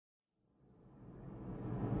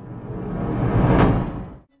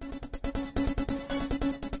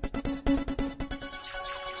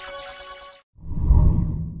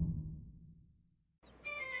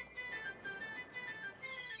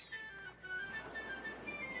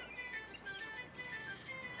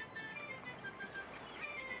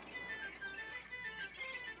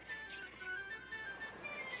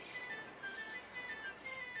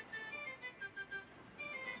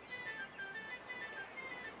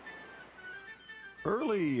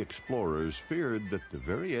Early explorers feared that the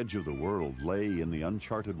very edge of the world lay in the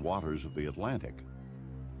uncharted waters of the Atlantic,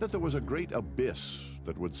 that there was a great abyss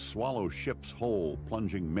that would swallow ships whole,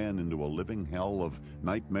 plunging men into a living hell of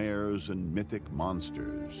nightmares and mythic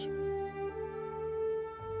monsters.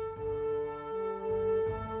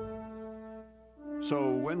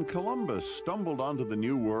 So when Columbus stumbled onto the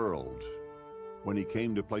New World, when he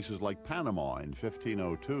came to places like Panama in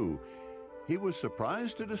 1502, he was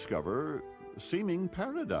surprised to discover seeming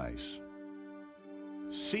paradise.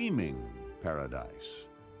 Seeming paradise.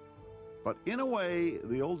 But in a way,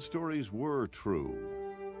 the old stories were true.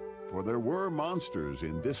 For there were monsters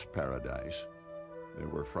in this paradise. There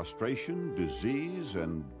were frustration, disease,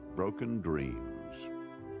 and broken dreams.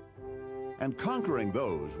 And conquering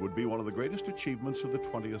those would be one of the greatest achievements of the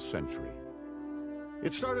 20th century.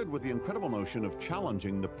 It started with the incredible notion of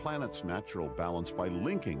challenging the planet's natural balance by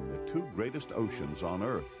linking the two greatest oceans on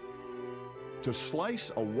Earth. To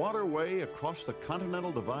slice a waterway across the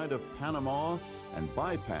continental divide of Panama and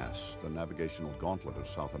bypass the navigational gauntlet of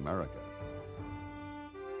South America.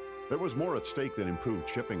 There was more at stake than improved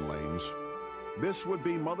shipping lanes. This would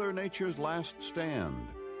be Mother Nature's last stand.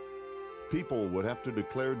 People would have to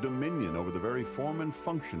declare dominion over the very form and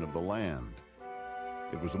function of the land.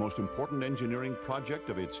 It was the most important engineering project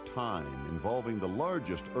of its time, involving the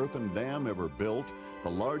largest earthen dam ever built,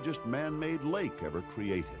 the largest man-made lake ever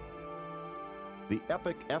created. The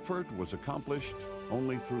epic effort was accomplished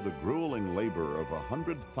only through the grueling labor of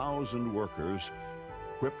 100,000 workers,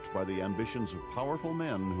 equipped by the ambitions of powerful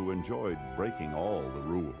men who enjoyed breaking all the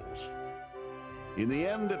rules. In the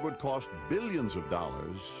end, it would cost billions of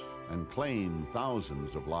dollars and claim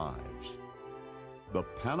thousands of lives. The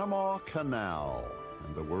Panama Canal,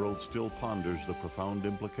 and the world still ponders the profound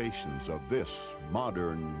implications of this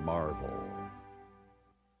modern marvel.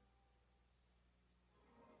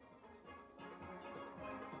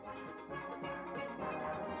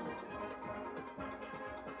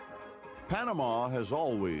 Panama has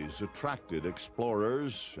always attracted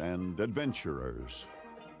explorers and adventurers.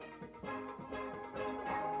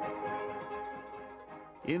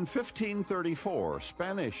 In 1534,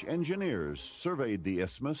 Spanish engineers surveyed the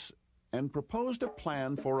isthmus and proposed a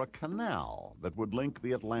plan for a canal that would link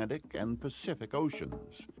the Atlantic and Pacific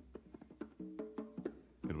Oceans.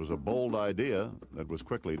 It was a bold idea that was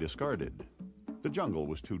quickly discarded. The jungle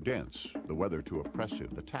was too dense, the weather too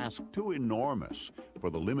oppressive, the task too enormous for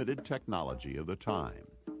the limited technology of the time.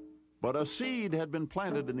 But a seed had been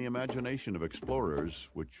planted in the imagination of explorers,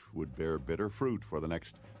 which would bear bitter fruit for the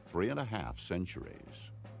next 3.5 centuries.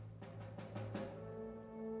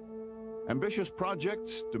 Ambitious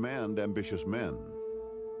projects demand ambitious men.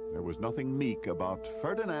 There was nothing meek about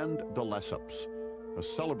Ferdinand de Lesseps, a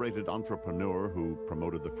celebrated entrepreneur who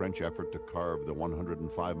promoted the French effort to carve the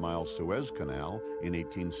 105-mile Suez Canal in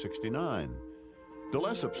 1869. De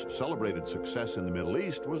Lesseps' celebrated success in the Middle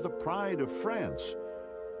East was the pride of France.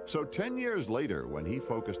 So 10 years later, when he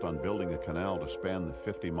focused on building a canal to span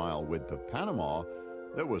the 50-mile width of Panama,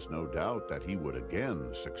 there was no doubt that he would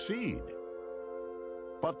again succeed.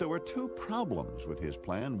 But there were two problems with his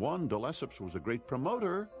plan. One, de Lesseps was a great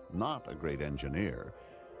promoter, not a great engineer.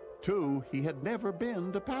 Two, he had never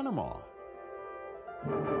been to Panama.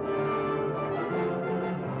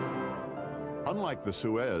 Unlike the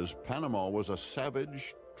Suez, Panama was a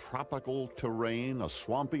savage, tropical terrain, a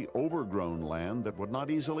swampy, overgrown land that would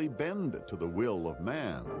not easily bend to the will of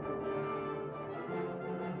man.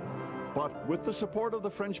 But with the support of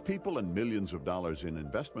the French people and millions of dollars in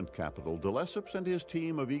investment capital, de Lesseps and his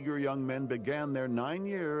team of eager young men began their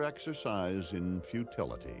 9-year exercise in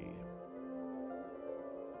futility.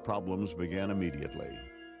 Problems began immediately.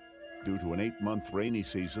 Due to an 8-month rainy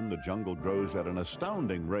season, the jungle grows at an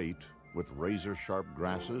astounding rate, with razor-sharp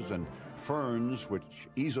grasses and ferns which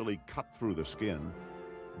easily cut through the skin.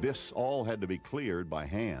 This all had to be cleared by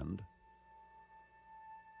hand.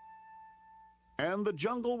 And the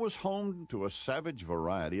jungle was home to a savage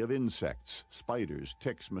variety of insects, spiders,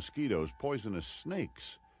 ticks, mosquitoes, poisonous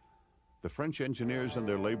snakes. The French engineers and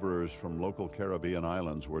their laborers from local Caribbean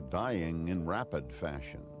islands were dying in rapid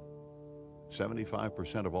fashion.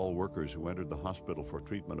 75% of all workers who entered the hospital for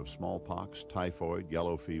treatment of smallpox, typhoid,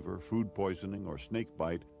 yellow fever, food poisoning, or snake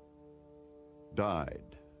bite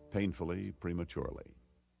died painfully, prematurely.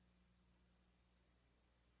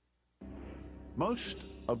 Most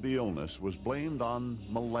of the illness was blamed on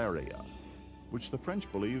malaria, which the French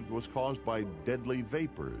believed was caused by deadly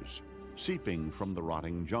vapors seeping from the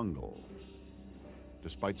rotting jungle.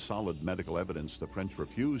 Despite solid medical evidence, the French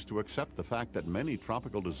refused to accept the fact that many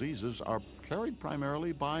tropical diseases are carried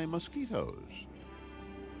primarily by mosquitoes.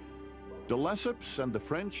 De Lesseps and the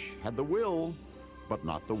French had the will, but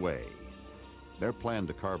not the way. Their plan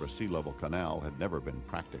to carve a sea-level canal had never been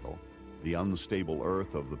practical. The unstable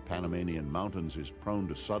earth of the Panamanian mountains is prone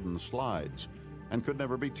to sudden slides and could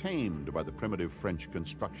never be tamed by the primitive French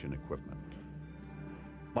construction equipment.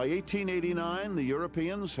 By 1889, the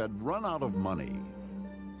Europeans had run out of money.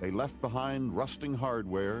 They left behind rusting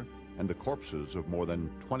hardware and the corpses of more than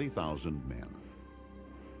 20,000 men.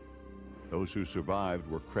 Those who survived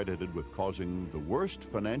were credited with causing the worst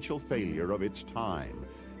financial failure of its time,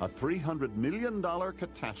 a $300 million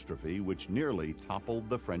catastrophe which nearly toppled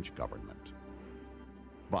the French government.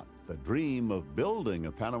 But the dream of building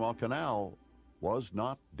a Panama Canal was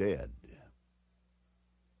not dead.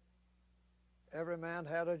 Every man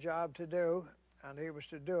had a job to do, and he was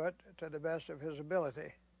to do it to the best of his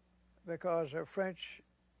ability, because the French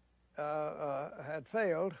had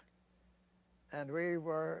failed, and we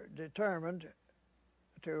were determined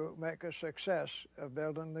to make a success of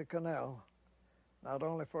building the canal, not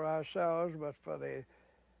only for ourselves, but for the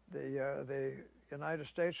United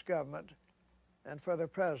States government and for the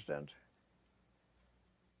president.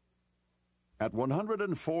 At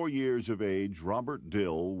 104 years of age, Robert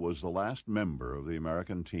Dill was the last member of the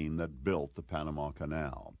American team that built the Panama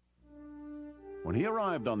Canal. When he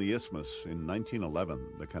arrived on the Isthmus in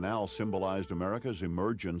 1911, the canal symbolized America's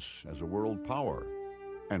emergence as a world power,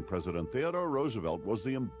 and President Theodore Roosevelt was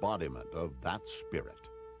the embodiment of that spirit.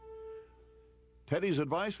 Teddy's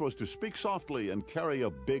advice was to speak softly and carry a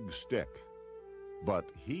big stick, but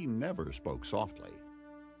he never spoke softly.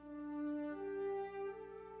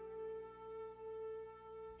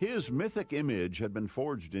 His mythic image had been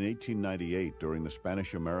forged in 1898 during the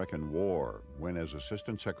Spanish-American War, when as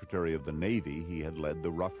Assistant Secretary of the Navy he had led the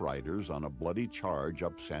Rough Riders on a bloody charge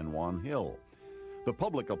up San Juan Hill. The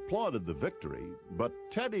public applauded the victory, but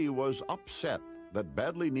Teddy was upset that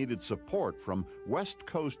badly needed support from West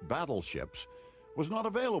Coast battleships was not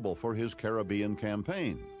available for his Caribbean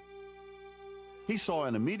campaign. He saw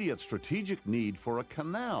an immediate strategic need for a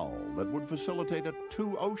canal that would facilitate a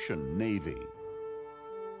two-ocean navy.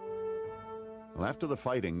 Well, after the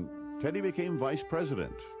fighting, Teddy became vice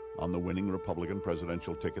president on the winning Republican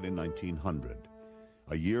presidential ticket in 1900.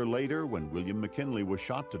 A year later, when William McKinley was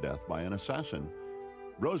shot to death by an assassin,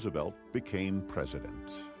 Roosevelt became president.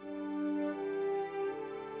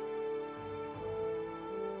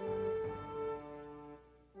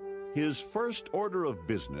 His first order of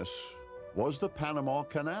business was the Panama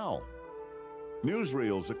Canal.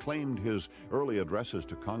 Newsreels acclaimed his early addresses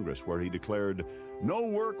to Congress, where he declared, "No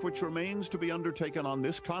work which remains to be undertaken on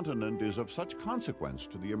this continent is of such consequence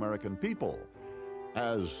to the American people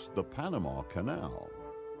as the Panama Canal."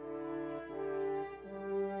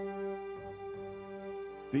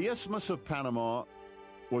 The Isthmus of Panama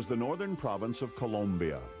was the northern province of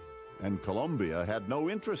Colombia, and Colombia had no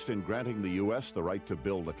interest in granting the U.S. the right to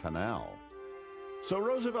build a canal. So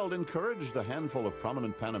Roosevelt encouraged a handful of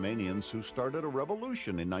prominent Panamanians who started a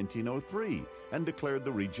revolution in 1903 and declared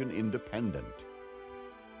the region independent.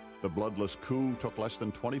 The bloodless coup took less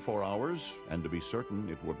than 24 hours, and to be certain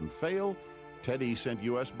it wouldn't fail, Teddy sent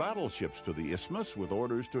U.S. battleships to the Isthmus with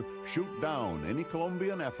orders to shoot down any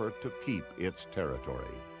Colombian effort to keep its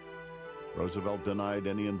territory. Roosevelt denied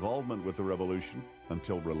any involvement with the revolution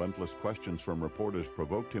until relentless questions from reporters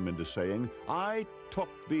provoked him into saying, "I took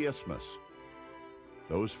the Isthmus."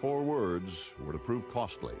 Those 4 words were to prove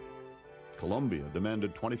costly. Colombia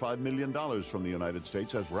demanded $25 million from the United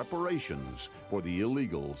States as reparations for the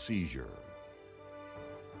illegal seizure.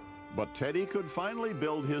 But Teddy could finally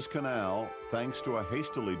build his canal thanks to a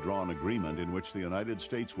hastily drawn agreement in which the United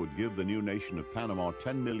States would give the new nation of Panama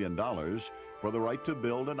 $10 million for the right to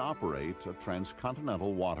build and operate a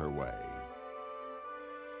transcontinental waterway.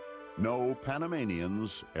 No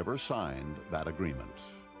Panamanians ever signed that agreement.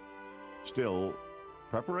 Still,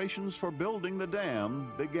 preparations for building the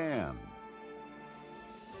dam began.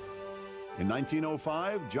 In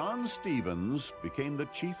 1905, John Stevens became the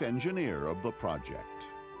chief engineer of the project.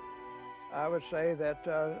 I would say that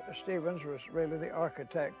Stevens was really the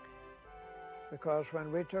architect, because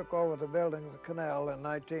when we took over the building of the canal in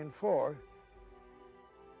 1904,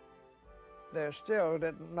 they still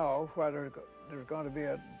didn't know whether there was going to be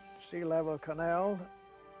a sea-level canal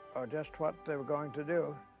or just what they were going to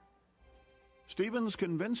do. Stevens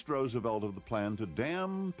convinced Roosevelt of the plan to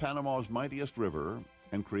dam Panama's mightiest river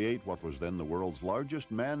and create what was then the world's largest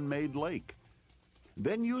man-made lake.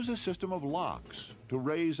 Then use a system of locks to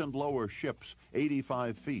raise and lower ships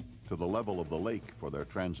 85 feet to the level of the lake for their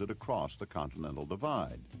transit across the Continental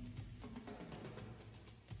Divide.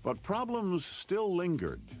 But problems still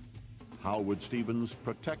lingered. How would Stevens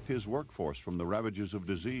protect his workforce from the ravages of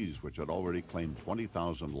disease, which had already claimed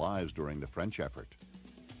 20,000 lives during the French effort?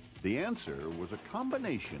 The answer was a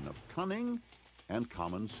combination of cunning and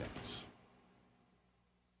common sense.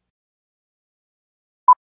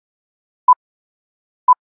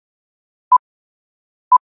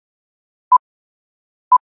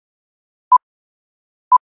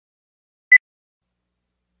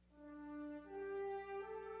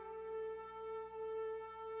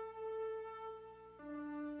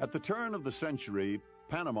 At the turn of the century,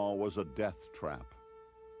 Panama was a death trap.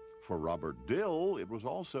 For Robert Dill, it was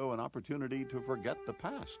also an opportunity to forget the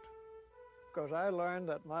past. Because I learned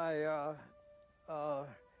that my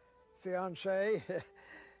fiancée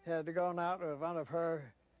had gone out with one of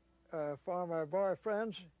her former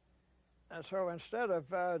boyfriends. And so instead of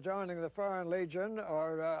joining the Foreign Legion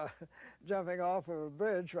or jumping off of a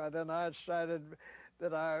bridge, well, then I decided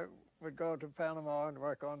that I would go to Panama and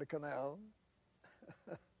work on the canal.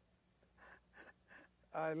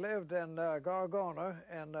 I lived in Gorgona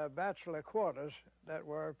in bachelor quarters that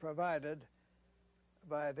were provided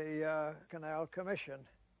by the Canal Commission.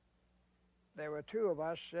 There were two of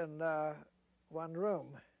us in one room,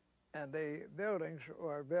 and the buildings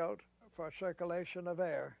were built for circulation of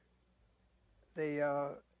air.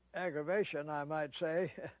 The aggravation, I might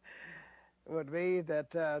say, would be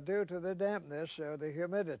that due to the dampness or the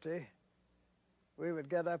humidity, we would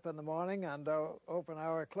get up in the morning and open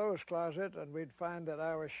our clothes closet, and we'd find that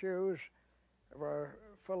our shoes were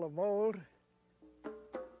full of mold.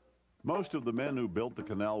 Most of the men who built the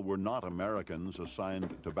canal were not Americans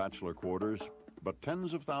assigned to bachelor quarters, but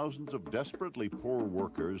tens of thousands of desperately poor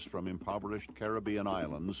workers from impoverished Caribbean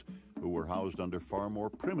islands who were housed under far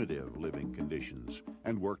more primitive living conditions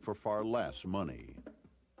and worked for far less money.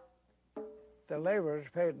 The laborers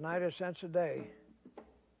paid 90 cents a day,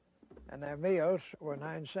 and their meals were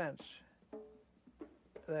 9 cents.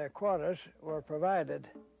 Their quarters were provided,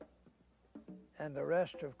 and the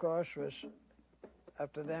rest, of course, was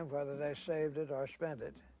up to them whether they saved it or spent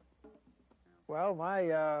it. Well,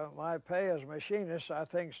 my pay as machinist, I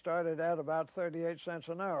think, started at about 38 cents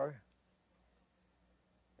an hour,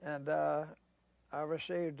 and I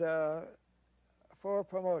received 4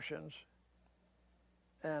 promotions,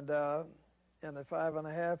 and in the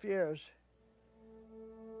 5.5 years.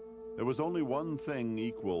 There was only one thing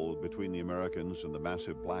equal between the Americans and the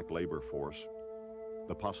massive black labor force: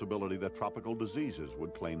 the possibility that tropical diseases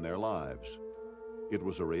would claim their lives. It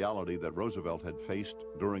was a reality that Roosevelt had faced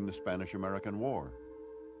during the Spanish-American War.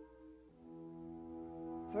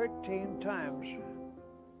 13 times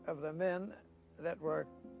of the men that were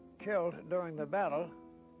killed during the battle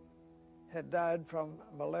had died from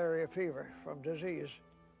malaria fever, from disease.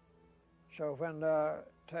 So when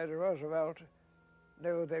Teddy Roosevelt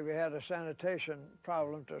knew that we had a sanitation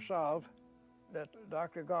problem to solve, that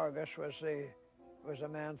Dr. Gorgas was the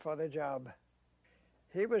man for the job.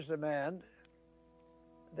 He was the man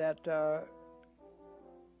that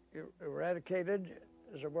eradicated,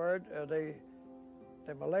 is a word, the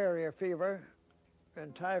malaria fever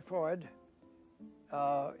and typhoid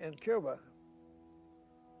in Cuba.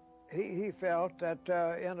 He felt that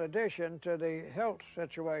in addition to the health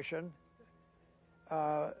situation,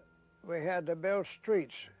 we had to build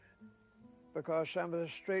streets because some of the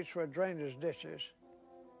streets were drainage ditches.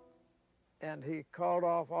 And he called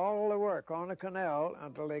off all the work on the canal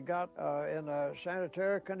until they got in a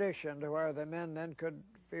sanitary condition to where the men then could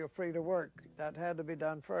feel free to work. That had to be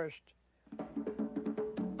done first.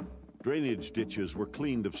 Drainage ditches were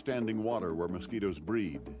cleaned of standing water where mosquitoes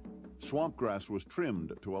breed. Swamp grass was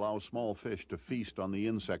trimmed to allow small fish to feast on the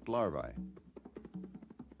insect larvae.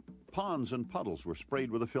 Ponds and puddles were sprayed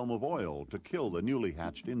with a film of oil to kill the newly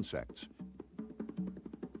hatched insects.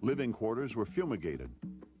 Living quarters were fumigated,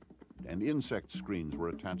 and insect screens were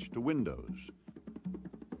attached to windows.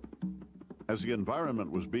 As the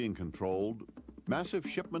environment was being controlled, massive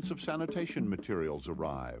shipments of sanitation materials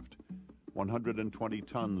arrived. 120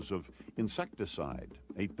 tons of insecticide,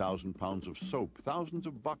 8,000 pounds of soap, thousands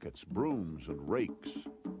of buckets, brooms, and rakes.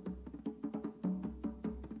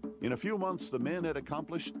 In a few months, the men had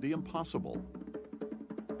accomplished the impossible.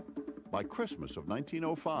 By Christmas of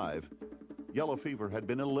 1905, yellow fever had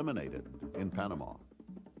been eliminated in Panama.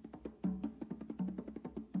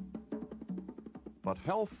 But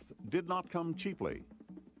health did not come cheaply.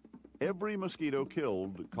 Every mosquito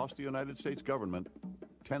killed cost the United States government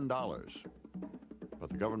 $10.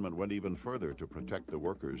 But the government went even further to protect the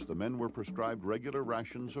workers. The men were prescribed regular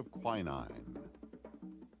rations of quinine.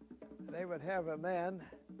 They would have a man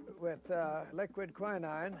with liquid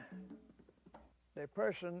quinine. The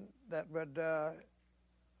person that would go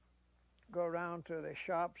around to the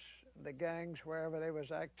shops, the gangs wherever there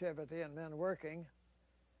was activity and men working,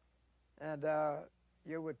 and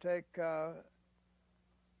you would take the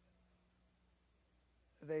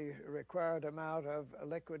required amount of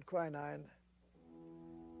liquid quinine.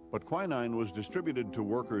 But quinine was distributed to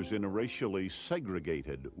workers in a racially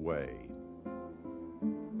segregated way.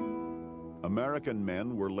 American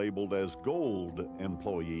men were labeled as gold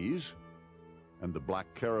employees, and the black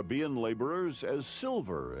Caribbean laborers as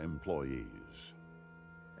silver employees.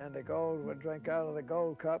 And the gold would drink out of the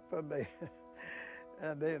gold cup,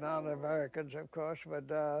 and the non-Americans, of course, would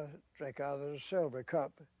drink out of the silver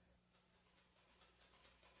cup.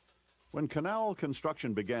 When canal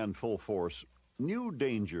construction began full force, new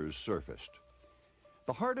dangers surfaced.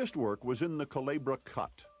 The hardest work was in the Culebra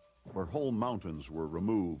Cut, where whole mountains were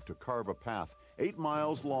removed to carve a path 8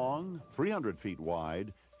 miles long, 300 feet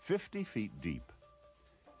wide, 50 feet deep.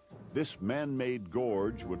 This man-made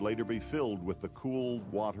gorge would later be filled with the cool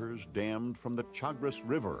waters dammed from the Chagres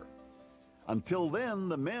River. Until then,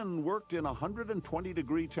 the men worked in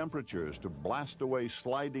 120-degree temperatures to blast away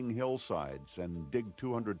sliding hillsides and dig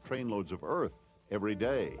 200 trainloads of earth every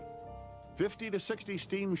day. 50 to 60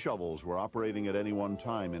 steam shovels were operating at any one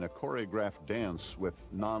time in a choreographed dance with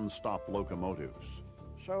non-stop locomotives.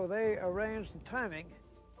 So they arranged the timing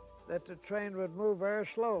that the train would move very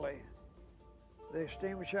slowly. The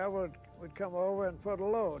steam shovel would come over and put a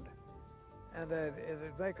load, and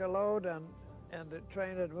it'd make a load, and the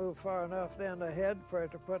train would move far enough then ahead for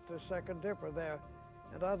it to put the second dipper there.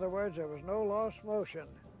 In other words, there was no lost motion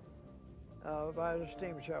by the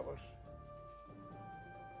steam shovels.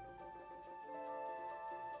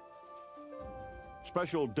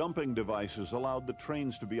 Special dumping devices allowed the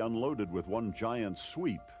trains to be unloaded with one giant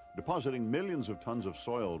sweep, depositing millions of tons of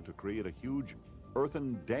soil to create a huge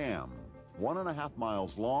earthen dam, 1.5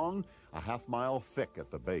 miles long, a half mile thick at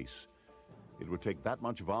the base. It would take that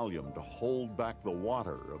much volume to hold back the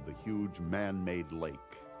water of the huge man-made lake.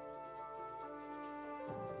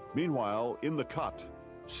 Meanwhile, in the cut,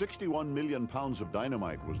 61 million pounds of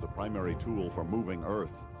dynamite was the primary tool for moving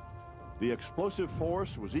earth. The explosive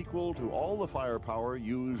force was equal to all the firepower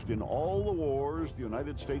used in all the wars the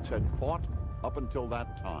United States had fought up until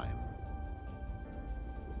that time.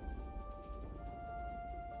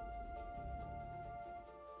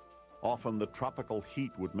 Often the tropical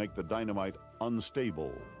heat would make the dynamite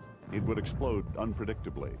unstable. It would explode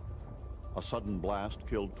unpredictably. A sudden blast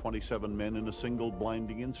killed 27 men in a single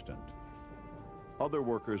blinding instant. Other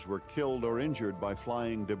workers were killed or injured by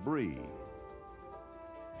flying debris.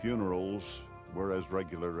 Funerals were as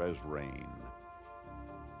regular as rain.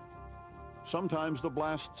 Sometimes the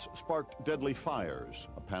blasts sparked deadly fires.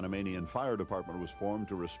 A Panamanian fire department was formed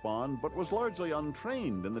to respond, but was largely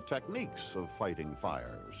untrained in the techniques of fighting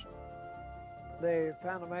fires. The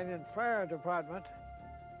Panamanian fire department,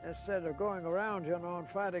 instead of going around, and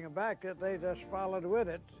fighting back, they just followed with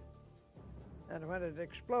it. And when it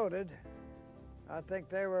exploded, I think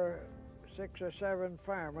there were 6 or 7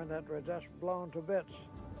 firemen that were just blown to bits.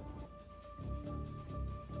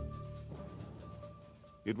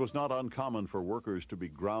 It was not uncommon for workers to be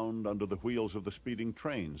ground under the wheels of the speeding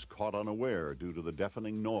trains, caught unaware due to the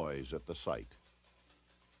deafening noise at the site.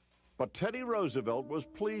 But Teddy Roosevelt was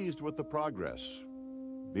pleased with the progress.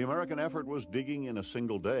 The American effort was digging in a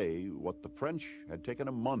single day what the French had taken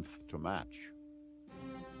a month to match.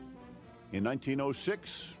 In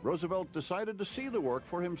 1906, Roosevelt decided to see the work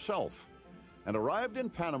for himself and arrived in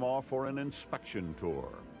Panama for an inspection tour.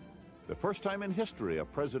 The first time in history a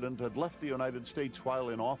president had left the United States while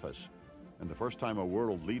in office, and the first time a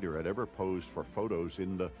world leader had ever posed for photos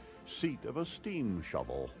in the seat of a steam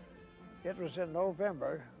shovel. It was in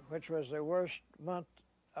November, which was the worst month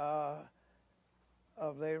of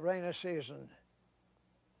the rainy season.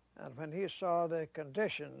 And when he saw the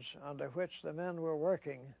conditions under which the men were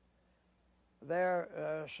working,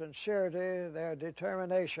 their sincerity, their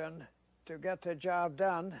determination to get the job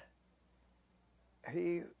done,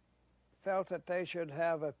 he felt that they should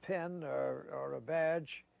have a pin or a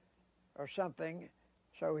badge or something.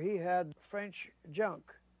 So he had French junk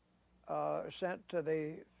sent to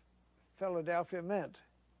the Philadelphia Mint.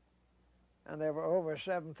 And there were over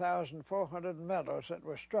 7,400 medals that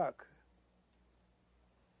were struck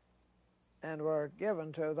and were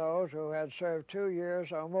given to those who had served 2 years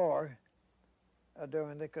or more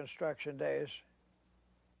during the construction days.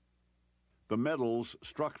 The medals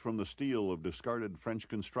struck from the steel of discarded French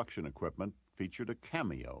construction equipment featured a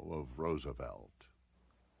cameo of Roosevelt.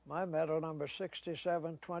 My medal, number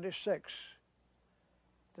 6726.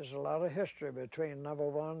 There's a lot of history between number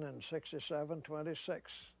 1 and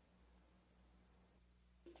 6726.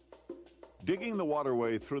 Digging the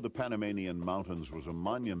waterway through the Panamanian mountains was a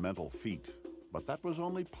monumental feat, but that was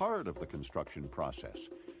only part of the construction process.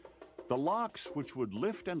 The locks which would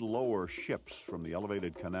lift and lower ships from the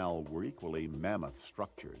elevated canal were equally mammoth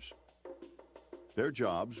structures. Their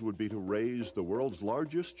jobs would be to raise the world's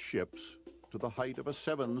largest ships to the height of a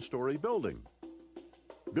 7-story building.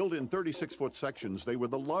 Built in 36-foot sections, they were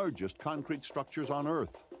the largest concrete structures on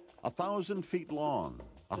Earth, 1,000 feet long,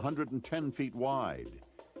 110 feet wide.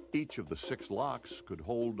 Each of the 6 locks could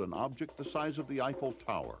hold an object the size of the Eiffel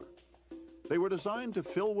Tower. They were designed to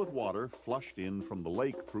fill with water flushed in from the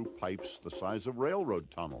lake through pipes the size of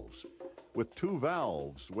railroad tunnels, with 2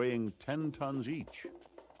 valves weighing 10 tons each.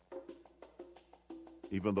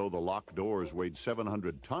 Even though the lock doors weighed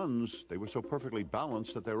 700 tons, they were so perfectly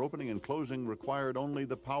balanced that their opening and closing required only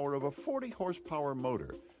the power of a 40-horsepower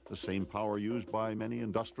motor, the same power used by many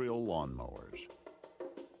industrial lawnmowers.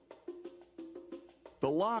 The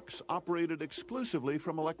locks operated exclusively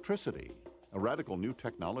from electricity, a radical new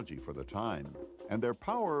technology for the time, and their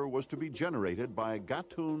power was to be generated by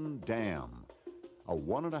Gatun Dam, a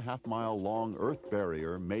 1.5-mile-long earth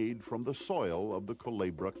barrier made from the soil of the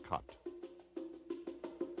Culebra Cut.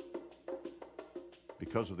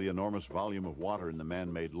 Because of the enormous volume of water in the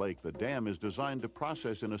man-made lake, the dam is designed to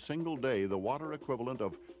process in a single day the water equivalent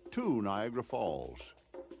of 2 Niagara Falls.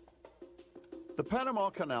 The Panama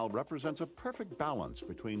Canal represents a perfect balance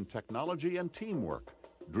between technology and teamwork,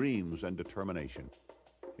 dreams and determination.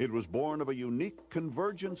 It was born of a unique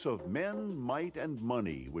convergence of men, might, and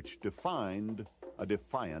money, which defined a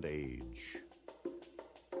defiant age.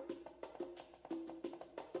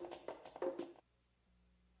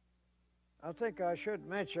 I think I should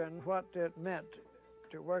mention what it meant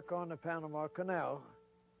to work on the Panama Canal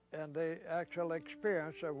and the actual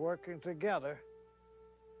experience of working together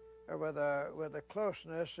with a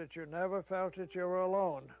closeness that you never felt that you were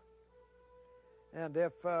alone. And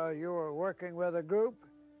if you were working with a group,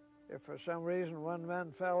 if for some reason one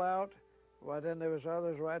man fell out, well, then there was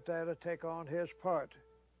others right there to take on his part.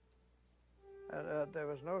 And there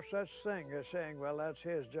was no such thing as saying, well, that's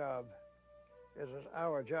his job. It is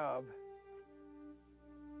our job.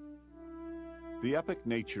 The epic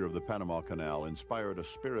nature of the Panama Canal inspired a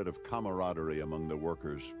spirit of camaraderie among the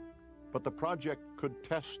workers, but the project could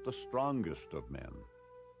test the strongest of men.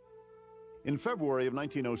 In February of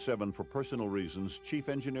 1907, for personal reasons, Chief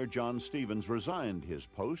Engineer John Stevens resigned his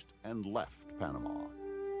post and left Panama.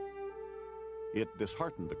 It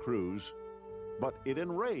disheartened the crews, but it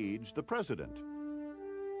enraged the president.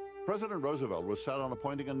 President Roosevelt was set on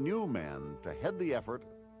appointing a new man to head the effort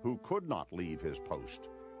who could not leave his post.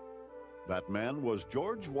 That man was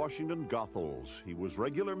George Washington Goethals. He was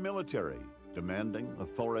regular military, demanding,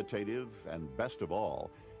 authoritative, and best of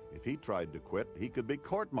all, if he tried to quit, he could be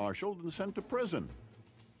court-martialed and sent to prison.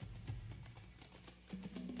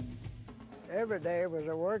 Every day was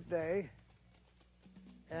a work day,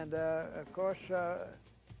 and of course,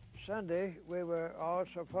 Sunday we were all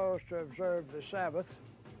supposed to observe the Sabbath,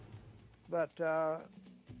 but there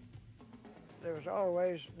was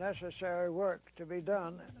always necessary work to be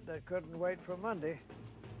done that couldn't wait for Monday.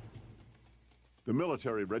 The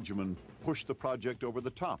military regimen pushed the project over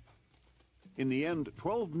the top. In the end,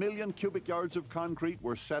 12 million cubic yards of concrete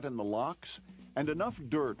were set in the locks, and enough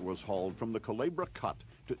dirt was hauled from the Culebra Cut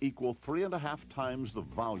to equal 3.5 times the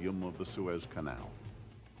volume of the Suez Canal.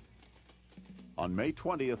 On May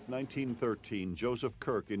 20th, 1913, Joseph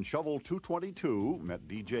Kirk in Shovel 222 met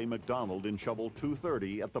D.J. McDonald in Shovel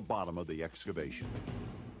 230 at the bottom of the excavation.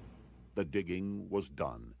 The digging was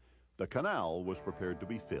done. The canal was prepared to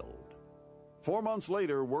be filled. 4 months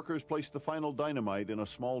later, workers placed the final dynamite in a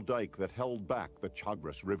small dike that held back the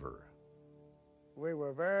Chagres River. We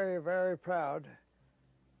were very, very proud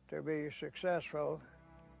to be successful.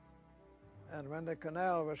 And when the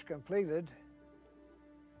canal was completed,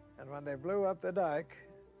 and when they blew up the dike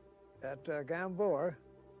at Gamboa,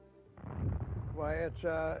 why,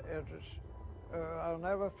 I'll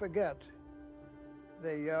never forget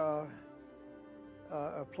the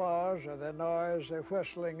applause or the noise, the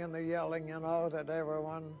whistling and the yelling and all that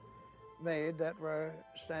everyone made that were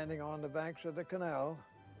standing on the banks of the canal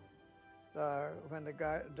when the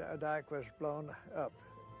dike was blown up.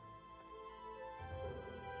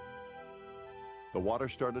 The water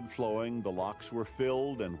started flowing, the locks were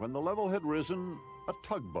filled, and when the level had risen, a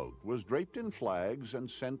tugboat was draped in flags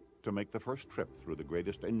and sent to make the first trip through the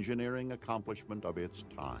greatest engineering accomplishment of its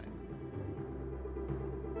time.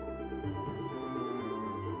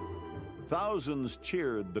 Thousands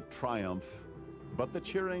cheered the triumph, but the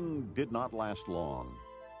cheering did not last long.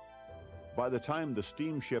 By the time the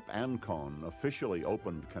steamship Ancon officially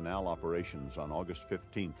opened canal operations on August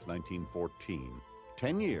 15, 1914,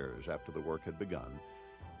 10 years after the work had begun,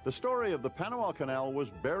 the story of the Panama Canal was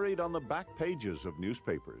buried on the back pages of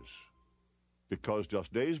newspapers. Because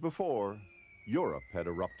just days before, Europe had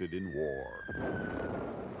erupted in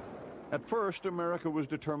war. At first, America was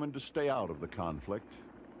determined to stay out of the conflict.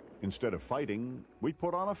 Instead of fighting, we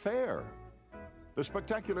put on a fair. The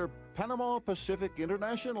spectacular Panama Pacific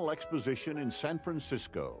International Exposition in San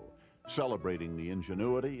Francisco, celebrating the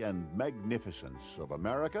ingenuity and magnificence of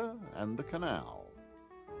America and the canal,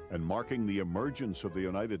 and marking the emergence of the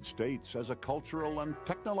United States as a cultural and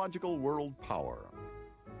technological world power.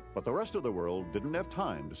 But the rest of the world didn't have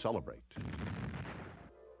time to celebrate.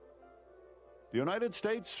 The United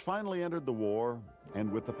States finally entered the war,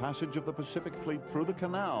 and with the passage of the Pacific Fleet through the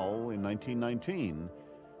canal in 1919,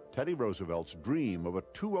 Teddy Roosevelt's dream of a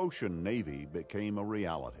two-ocean navy became a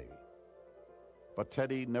reality. But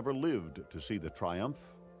Teddy never lived to see the triumph.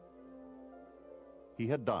 He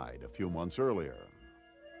had died a few months earlier.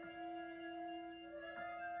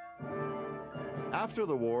 After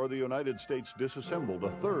the war, the United States disassembled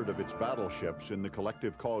a third of its battleships in the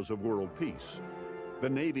collective cause of world peace. The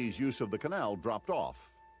Navy's use of the canal dropped off,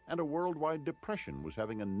 and a worldwide depression was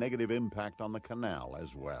having a negative impact on the canal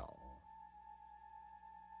as well.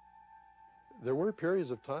 There were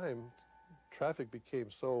periods of time traffic became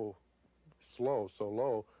so slow, so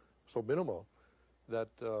low, so minimal, that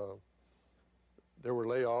there were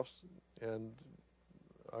layoffs. And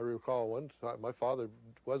I recall one time my father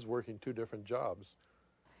was working 2 different jobs.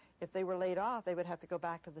 If they were laid off, they would have to go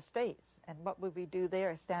back to the States. And what would we do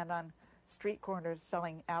there? Stand on street corners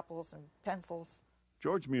selling apples and pencils.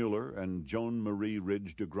 George Mueller and Joan Marie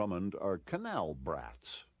Ridge de Grummond are canal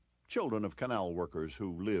brats, children of canal workers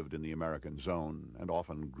who lived in the American zone and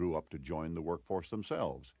often grew up to join the workforce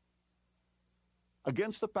themselves.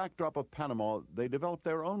 Against the backdrop of Panama, they developed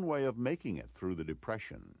their own way of making it through the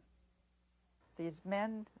Depression. These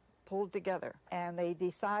men pulled together, and they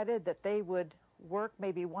decided that they would work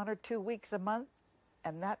maybe 1 or 2 weeks a month,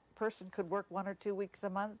 and that person could work 1 or 2 weeks a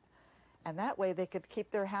month, and that way they could keep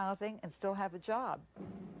their housing and still have a job.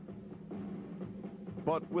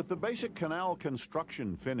 But with the basic canal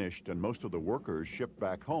construction finished and most of the workers shipped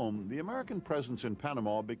back home, the American presence in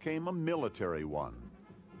Panama became a military one.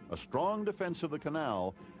 A strong defense of the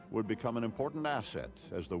canal would become an important asset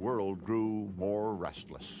as the world grew more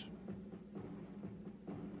restless.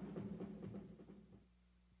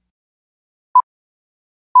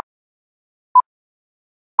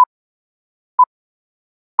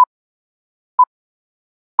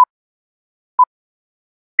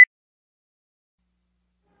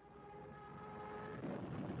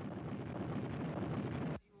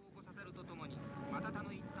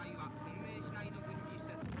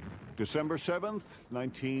 December 7th,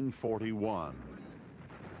 1941.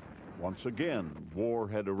 Once again, war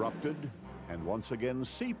had erupted, and once again,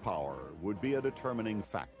 sea power would be a determining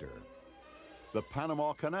factor. The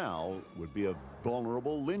Panama Canal would be a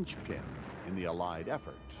vulnerable linchpin in the Allied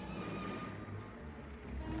effort.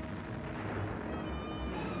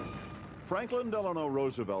 Franklin Delano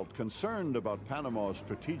Roosevelt, concerned about Panama's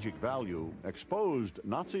strategic value, exposed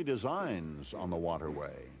Nazi designs on the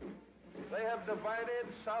waterway. They have divided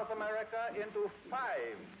South America into 5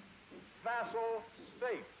 vassal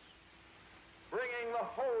states, bringing the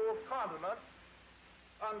whole continent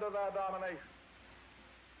under their domination.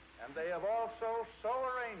 And they have also so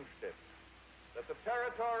arranged it that the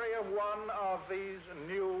territory of one of these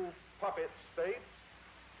new puppet states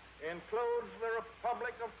includes the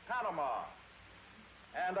Republic of Panama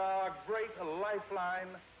and our great lifeline,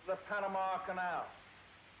 the Panama Canal.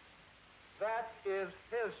 That is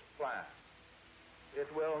his plan. It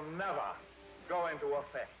will never go into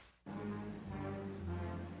effect.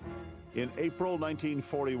 In April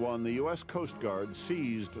 1941, the U.S. Coast Guard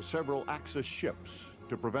seized several Axis ships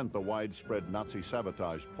to prevent the widespread Nazi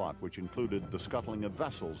sabotage plot, which included the scuttling of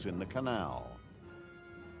vessels in the canal.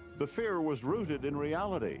 The fear was rooted in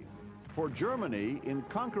reality, for Germany, in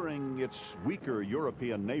conquering its weaker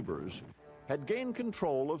European neighbors, had gained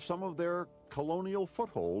control of some of their colonial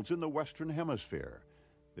footholds in the Western Hemisphere.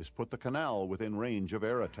 This put the canal within range of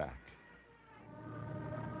air attack.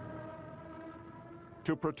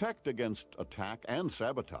 To protect against attack and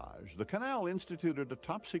sabotage, the canal instituted a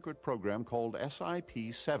top-secret program called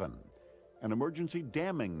SIP-7, an emergency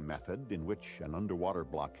damming method in which an underwater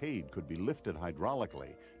blockade could be lifted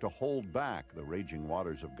hydraulically to hold back the raging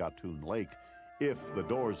waters of Gatun Lake if the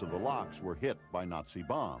doors of the locks were hit by Nazi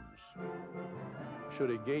bombs. Should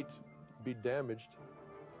a gate be damaged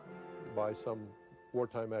by some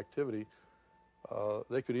wartime activity,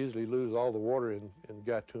 they could easily lose all the water in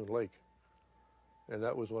Gatun Lake. And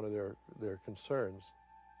that was one of their concerns.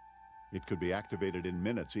 It could be activated in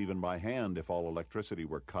minutes, even by hand, if all electricity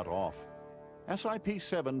were cut off.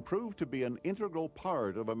 SIP-7 proved to be an integral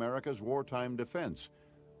part of America's wartime defense.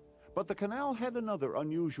 But the canal had another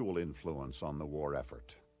unusual influence on the war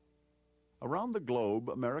effort. Around the globe,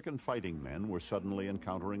 American fighting men were suddenly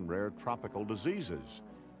encountering rare tropical diseases.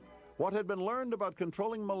 What had been learned about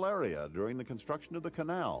controlling malaria during the construction of the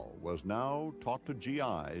canal was now taught to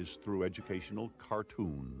GIs through educational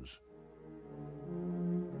cartoons.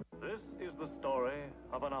 This is the story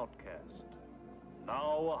of an outcast,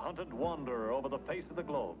 now a hunted wanderer over the face of the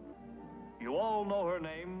globe. You all know her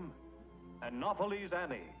name, Anopheles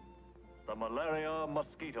Annie, the malaria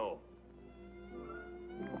mosquito.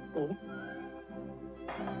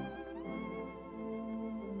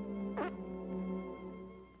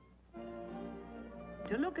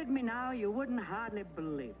 To look at me now, you wouldn't hardly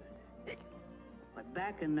believe it. But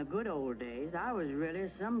back in the good old days, I was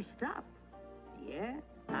really some stuff. Yeah,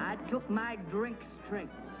 I took my drink straight.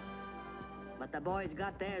 But the boys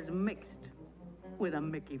got theirs mixed with a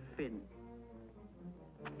Mickey Finn.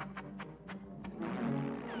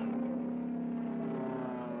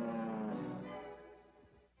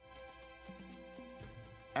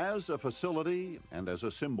 As a facility and as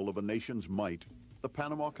a symbol of a nation's might, the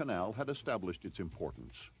Panama Canal had established its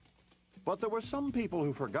importance. But there were some people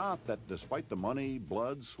who forgot that despite the money,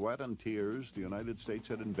 blood, sweat, and tears the United States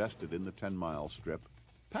had invested in the 10-mile strip,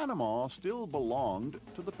 Panama still belonged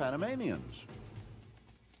to the Panamanians.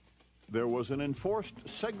 There was an enforced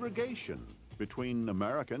segregation between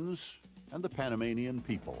Americans and the Panamanian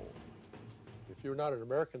people. If you're not an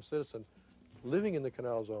American citizen living in the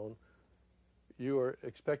canal zone, you are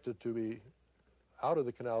expected to be out of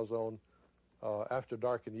the canal zone after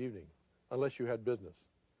dark in the evening, unless you had business.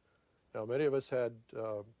 Now, many of us had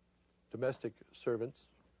domestic servants,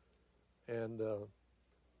 and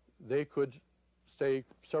they could stay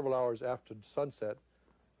several hours after sunset,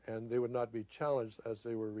 and they would not be challenged as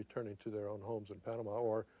they were returning to their own homes in Panama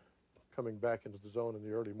or coming back into the zone in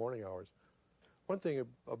the early morning hours. One thing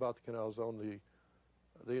about the canal zone,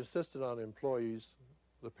 they insisted on employees,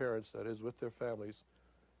 the parents, that is, with their families,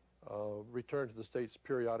 return to the States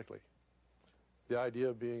periodically. The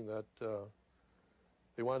idea being that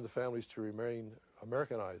they wanted the families to remain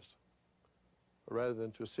Americanized rather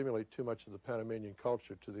than to assimilate too much of the Panamanian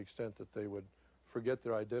culture to the extent that they would forget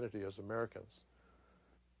their identity as Americans.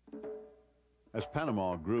 As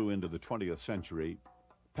Panama grew into the 20th century,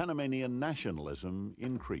 Panamanian nationalism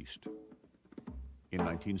increased. In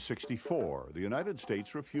 1964, the United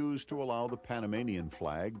States refused to allow the Panamanian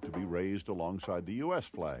flag to be raised alongside the U.S.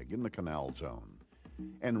 flag in the canal zone.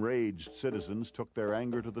 Enraged citizens took their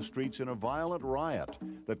anger to the streets in a violent riot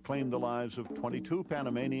that claimed the lives of 22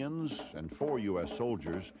 Panamanians and 4 U.S.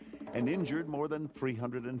 soldiers and injured more than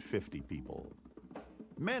 350 people.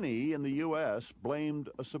 Many in the U.S. blamed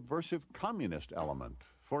a subversive communist element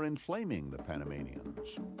for inflaming the Panamanians.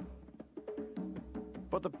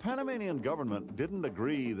 But the Panamanian government didn't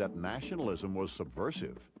agree that nationalism was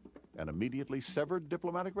subversive and immediately severed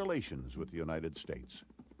diplomatic relations with the United States.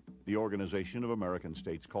 The Organization of American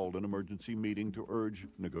States called an emergency meeting to urge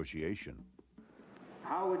negotiation.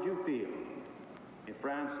 How would you feel if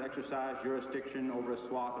France exercised jurisdiction over a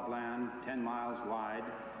swath of land 10 miles wide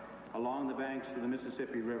along the banks of the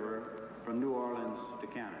Mississippi River from New Orleans to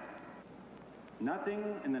Canada? Nothing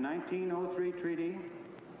in the 1903 treaty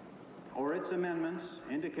or its amendments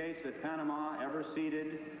indicates that Panama ever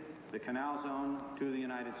ceded the canal zone to the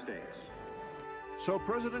United States. So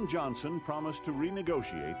President Johnson promised to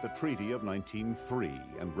renegotiate the Treaty of 1903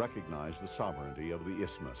 and recognize the sovereignty of the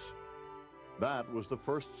isthmus. That was the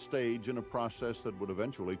first stage in a process that would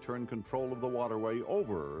eventually turn control of the waterway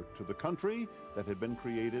over to the country that had been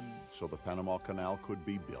created so the Panama Canal could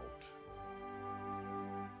be built.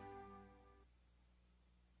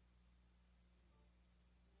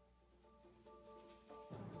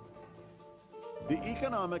 The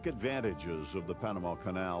economic advantages of the Panama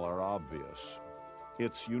Canal are obvious.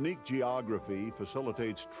 Its unique geography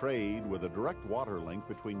facilitates trade with a direct water link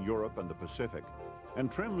between Europe and the Pacific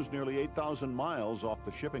and trims nearly 8,000 miles off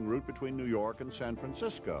the shipping route between New York and San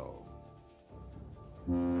Francisco.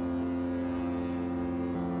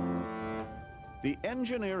 The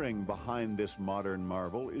engineering behind this modern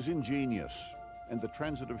marvel is ingenious, and the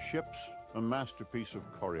transit of ships a masterpiece of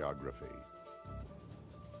choreography.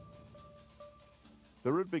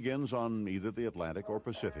 The route begins on either the Atlantic or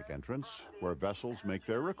Pacific entrance, where vessels make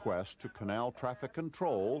their request to Canal Traffic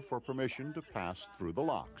Control for permission to pass through the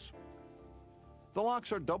locks. The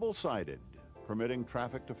locks are double-sided, permitting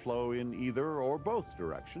traffic to flow in either or both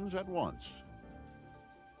directions at once.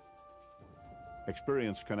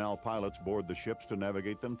 Experienced canal pilots board the ships to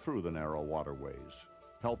navigate them through the narrow waterways,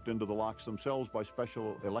 helped into the locks themselves by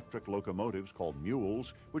special electric locomotives called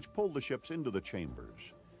mules, which pull the ships into the chambers.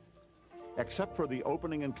 Except for the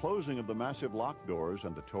opening and closing of the massive lock doors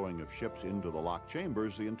and the towing of ships into the lock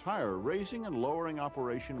chambers, the entire raising and lowering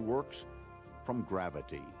operation works from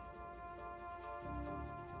gravity.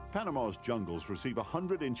 Panama's jungles receive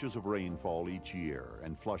 100 inches of rainfall each year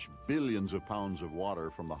and flush billions of pounds of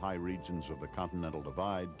water from the high regions of the Continental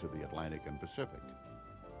Divide to the Atlantic and Pacific.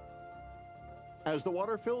 As the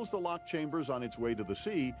water fills the lock chambers on its way to the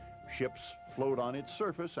sea, ships float on its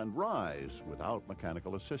surface and rise without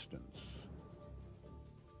mechanical assistance.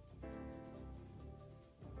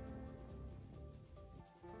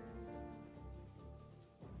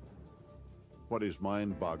 What is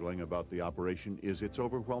mind-boggling about the operation is its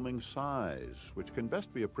overwhelming size, which can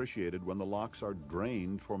best be appreciated when the locks are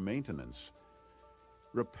drained for maintenance.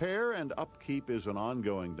 Repair and upkeep is an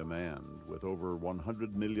ongoing demand, with over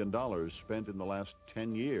 $100 million spent in the last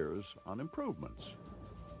 10 years on improvements.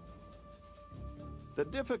 The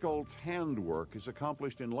difficult handwork is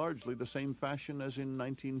accomplished in largely the same fashion as in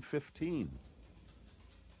 1915.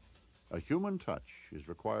 A human touch is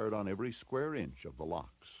required on every square inch of the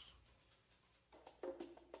locks.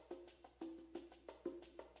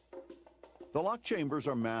 The lock chambers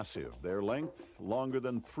are massive, their length longer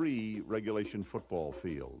than 3 regulation football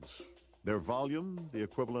fields. Their volume, the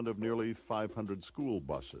equivalent of nearly 500 school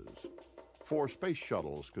buses. 4 space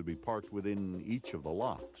shuttles could be parked within each of the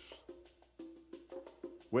locks.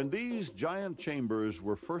 When these giant chambers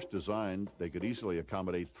were first designed, they could easily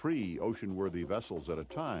accommodate 3 ocean-worthy vessels at a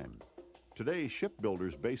time. Today,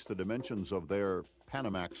 shipbuilders base the dimensions of their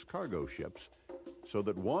Panamax cargo ships so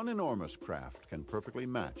that one enormous craft can perfectly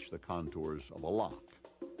match the contours of a lock.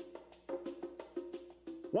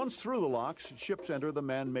 Once through the locks, ships enter the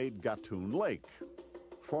man-made Gatun Lake.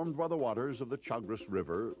 Formed by the waters of the Chagres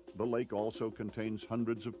River, the lake also contains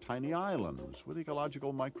hundreds of tiny islands with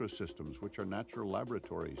ecological microsystems, which are natural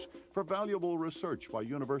laboratories for valuable research by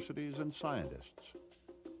universities and scientists.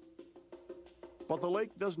 But the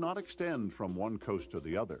lake does not extend from one coast to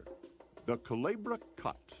the other. The Culebra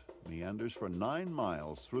Cut meanders for 9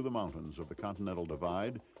 miles through the mountains of the Continental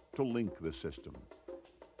Divide to link the system.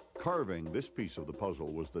 Carving this piece of the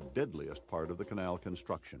puzzle was the deadliest part of the canal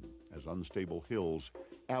construction, as unstable hills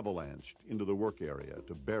avalanched into the work area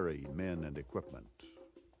to bury men and equipment.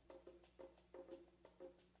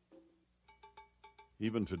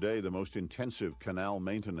 Even today, the most intensive canal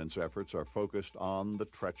maintenance efforts are focused on the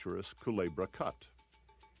treacherous Culebra Cut.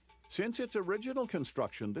 Since its original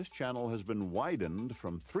construction, this channel has been widened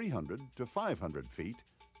from 300 to 500 feet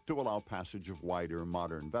to allow passage of wider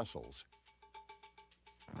modern vessels.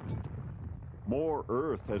 More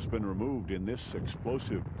earth has been removed in this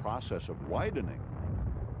explosive process of widening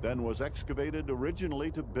than was excavated originally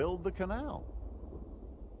to build the canal.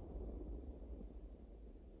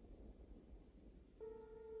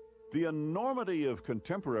 The enormity of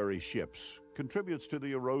contemporary ships contributes to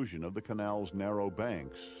the erosion of the canal's narrow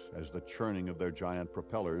banks as the churning of their giant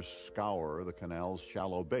propellers scour the canal's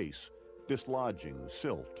shallow base, dislodging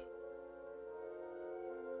silt.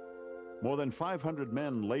 More than 500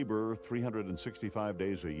 men labor 365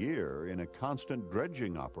 days a year in a constant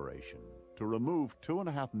dredging operation to remove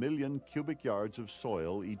 2.5 million cubic yards of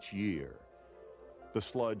soil each year. The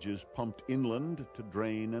sludge is pumped inland to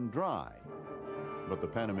drain and dry, but the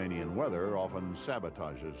Panamanian weather often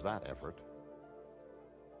sabotages that effort.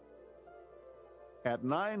 At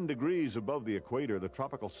 9 degrees above the equator, the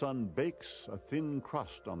tropical sun bakes a thin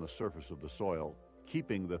crust on the surface of the soil,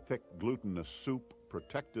 keeping the thick glutinous soup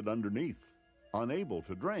protected underneath, unable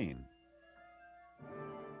to drain.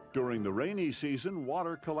 During the rainy season,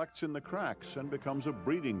 water collects in the cracks and becomes a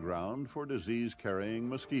breeding ground for disease-carrying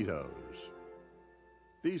mosquitoes.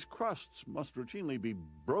 These crusts must routinely be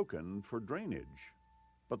broken for drainage,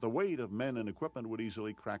 but the weight of men and equipment would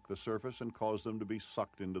easily crack the surface and cause them to be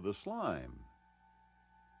sucked into the slime.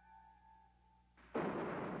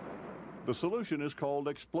 The solution is called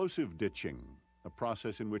explosive ditching, a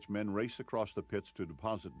process in which men race across the pits to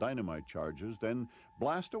deposit dynamite charges, then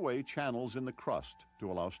blast away channels in the crust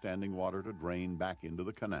to allow standing water to drain back into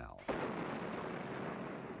the canal.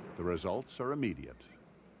 The results are immediate.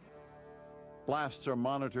 Blasts are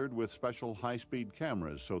monitored with special high-speed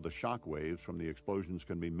cameras so the shock waves from the explosions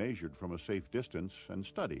can be measured from a safe distance and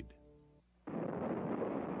studied.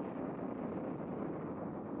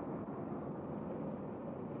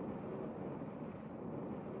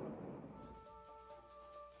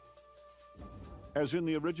 As in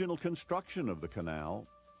the original construction of the canal,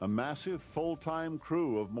 a massive full-time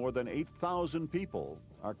crew of more than 8,000 people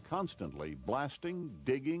are constantly blasting,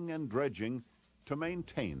 digging, and dredging to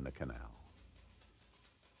maintain the canal.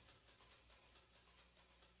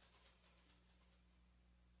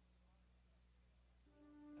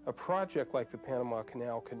 A project like the Panama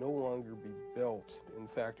Canal can no longer be built. In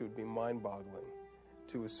fact, it would be mind-boggling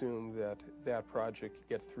to assume that that project could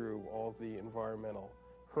get through all the environmental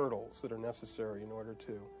hurdles that are necessary in order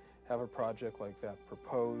to have a project like that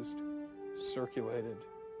proposed, circulated,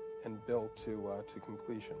 and built to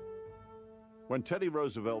completion. When Teddy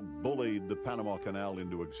Roosevelt bullied the Panama Canal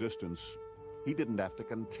into existence, he didn't have to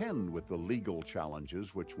contend with the legal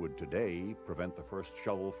challenges which would today prevent the first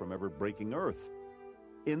shovel from ever breaking earth.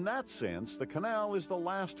 In that sense, the canal is the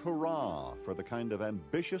last hurrah for the kind of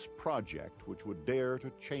ambitious project which would dare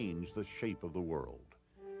to change the shape of the world.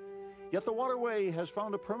 Yet the waterway has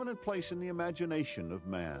found a permanent place in the imagination of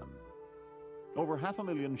man. Over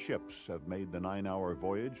 500,000 ships have made the 9-hour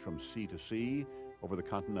voyage from sea to sea over the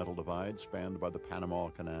Continental Divide spanned by the Panama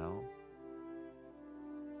Canal.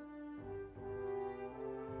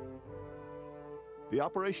 The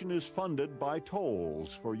operation is funded by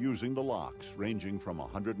tolls for using the locks, ranging from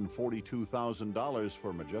 $142,000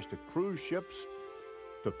 for majestic cruise ships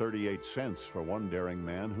to 38 cents for one daring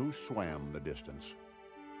man who swam the distance.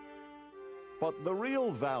 But the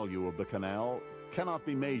real value of the canal cannot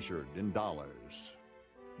be measured in dollars.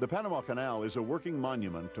 The Panama Canal is a working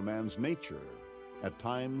monument to man's nature, at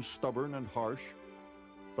times stubborn and harsh,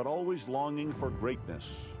 but always longing for greatness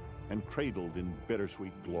and cradled in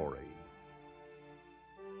bittersweet glory.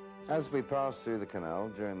 As we pass through the canal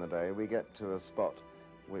during the day, we get to a spot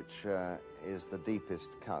which is the deepest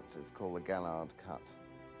cut. It's called the Gallard Cut.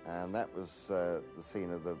 And that was the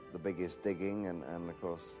scene of the biggest digging and of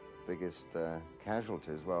course, biggest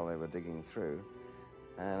casualties while they were digging through.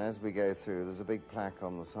 And as we go through, there's a big plaque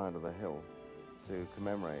on the side of the hill to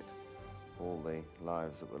commemorate all the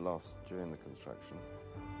lives that were lost during the construction.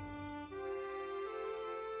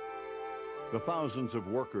 The thousands of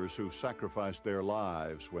workers who sacrificed their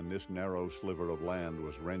lives when this narrow sliver of land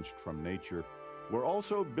was wrenched from nature were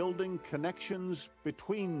also building connections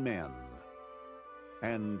between men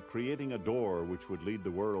and creating a door which would lead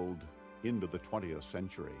the world into the 20th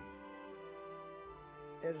century.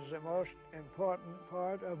 It is the most important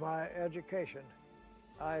part of my education.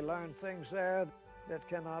 I learned things there that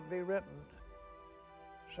cannot be written,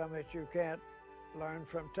 some that you can't learn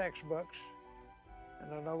from textbooks,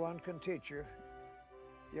 and no one can teach you.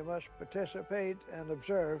 You must participate and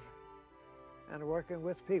observe and working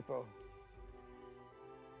with people.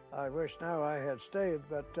 I wish now I had stayed,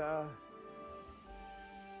 but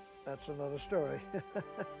that's another story.